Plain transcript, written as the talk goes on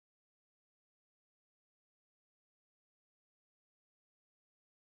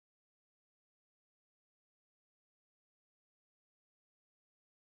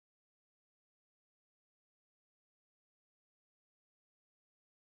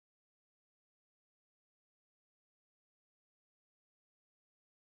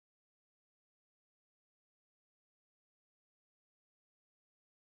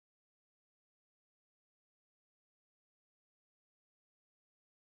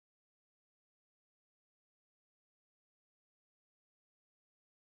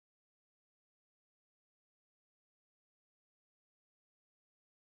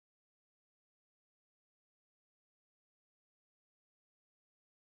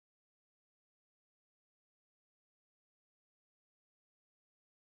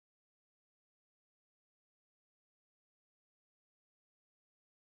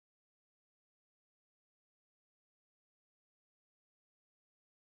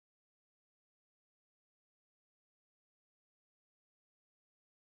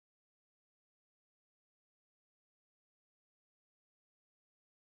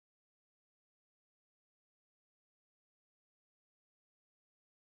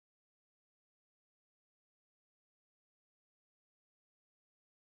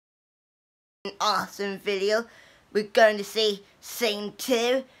An awesome video. We're going to see Sing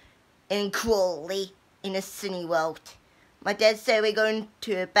 2 in Crawley in a Cineworld. My dad said we're going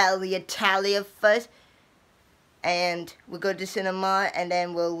to Bella Italia first, and we'll go to cinema and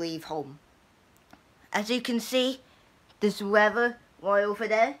then we'll leave home. As you can see, this weather right over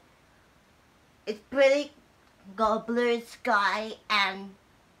there, it's pretty. Got a blue sky and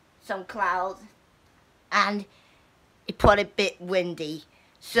some clouds, and it's probably a bit windy.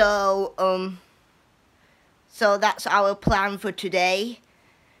 So that's our plan for today.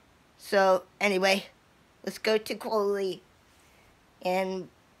 So anyway, let's go to Crawley, and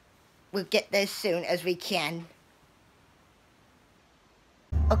we'll get there as soon as we can.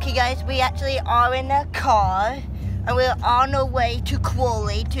 Okay guys, we actually are in a car, and we're on our way to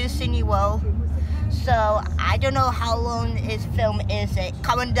Crawley, to Cineworld. So I don't know how long this film is it.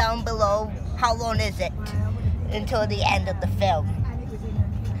 Comment down below how long is it until the end of the film.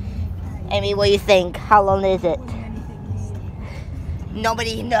 Amy, what do you think? How long is it?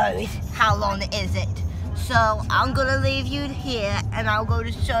 Nobody knows how long is it. So I'm gonna leave you here, and I'll go to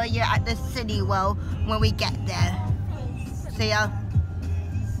show you at the Cineworld when we get there. See ya.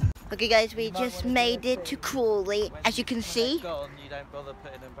 Okay guys, we just made it to Crawley. As you can see,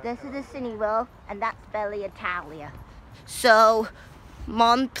 this is the Cineworld, and that's Bella Italia. So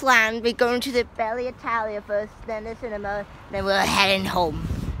Mom planned we're going to the Bella Italia first, then the cinema, then we're heading home.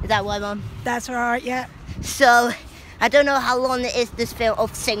 Is that right, Mom? That's right, yeah. So I don't know how long it is, this film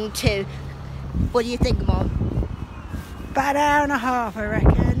of Sing 2. What do you think, Mom? About an hour and a half, I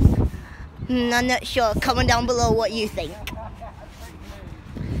reckon. I'm not sure. Comment down below what you think.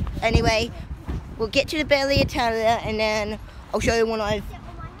 Anyway, we'll get to the Bella Italia, and then I'll show you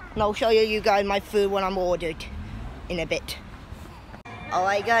I'll show you guys my food when I'm ordered in a bit.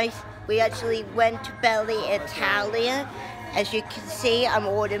 Alright guys, we actually went to Bella Italia. As you can see, I'm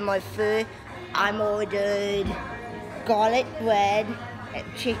ordering my food. I'm ordered garlic bread,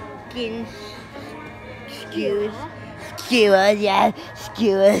 chicken skewers,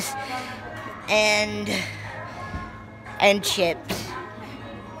 and chips.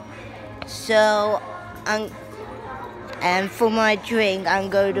 So, and for my drink, I'm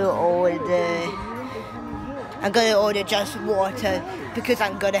going to order just water, because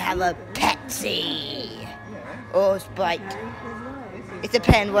I'm going to have a Pepsi or Sprite. It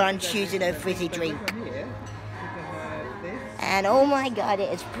depends what I'm choosing a fizzy drink. And oh my god,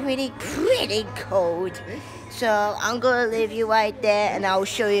 it is pretty cold. So I'm going to leave you right there, and I'll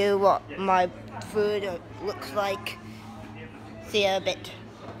show you what my food looks like. See you in a bit.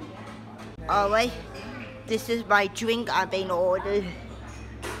 Alright, this is my drink I've been ordered.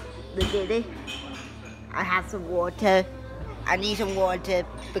 Look at it. I have some water. I need some water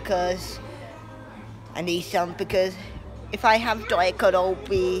because if I have Diet Coke, I'll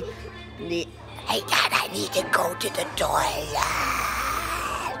be hey Dad, I need to go to the toilet.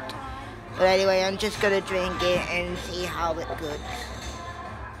 But anyway, I'm just gonna drink it and see how it goes.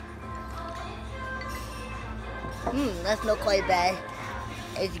 That's not quite bad.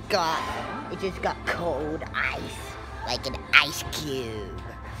 It just got cold ice, like an ice cube.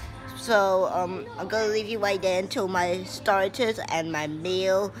 So I'm gonna leave you right there until my starters and my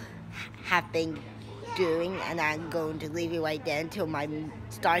meal have been doing, and I'm going to leave you right there until my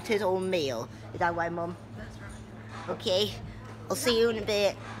starters or meal. Is that right, Mom? That's right. Okay, I'll see you in a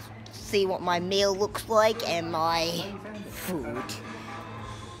bit. See what my meal looks like and my food.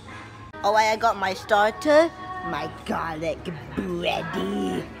 Alright, I got my starter, my garlic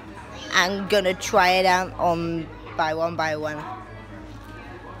bready. I'm gonna try it out by one.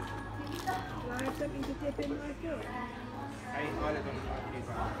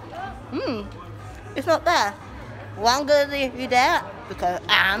 It's not bad. Well, I'm gonna leave you there because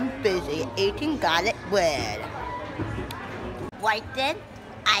I'm busy eating garlic bread. Right then,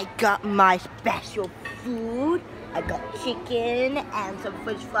 I got my special food. I got chicken and some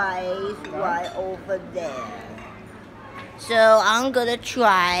french fries right over there. So I'm gonna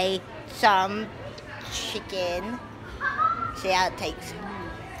try some chicken. See how it tastes.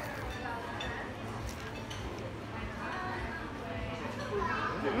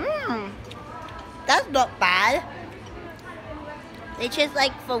 That's not bad. It's just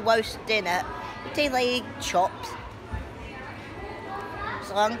like for roast dinner. It tastes like chops.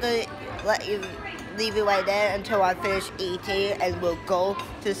 So I'm gonna leave you right there until I finish eating, and we'll go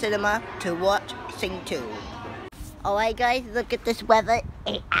to the cinema to watch Sing 2. Alright guys, look at this weather.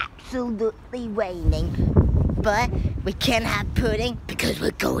 It's absolutely raining. But we can't have pudding because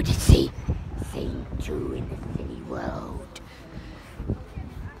we're going to see Sing 2 in the Cineworld.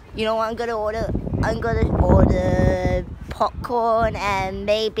 You know what I'm gonna order? I'm gonna order popcorn and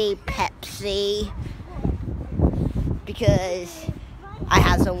maybe Pepsi. sea because I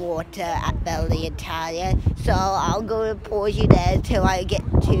have some water at Bella Italia. So I'll go and pause you there until I get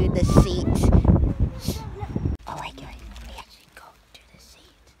to the seats